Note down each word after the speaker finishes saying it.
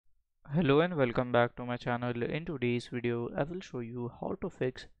Hello and welcome back to my channel. In today's video, I will show you how to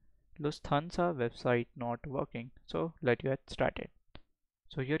fix Lufthansa website not working. So let's get started.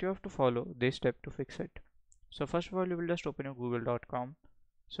 So here you have to follow this step to fix it. So first of all, you will just open your google.com.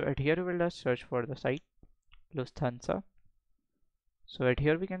 So at here you will just search for the site Lufthansa. So at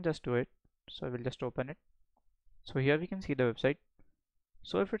here we can just do it. So I will just open it. So here we can see the website.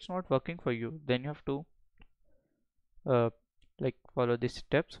 So if it's not working for you, then you have to uh, follow these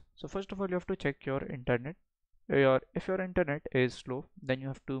steps. So first of all, you have to check your internet. If your internet is slow, then you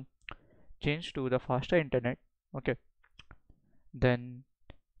have to change to the faster internet. Okay. Then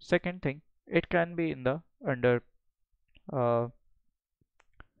second thing, it can be in the uh,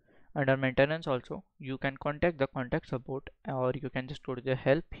 under maintenance also. You can contact the contact support, or you can just go to the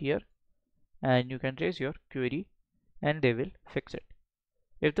help here and you can raise your query and they will fix it.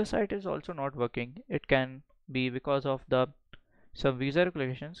 If the site is also not working, it can be because of the some visa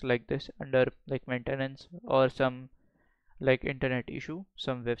regulations like this under like maintenance, or some like internet issue,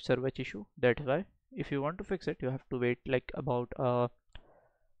 some web server issue. That's why if you want to fix it, you have to wait like about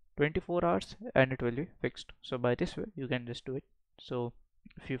 24 hours and it will be fixed. So by this way you can just do it. So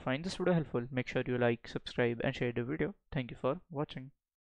if you find this video helpful, make sure you like, subscribe and share the video. Thank you for watching.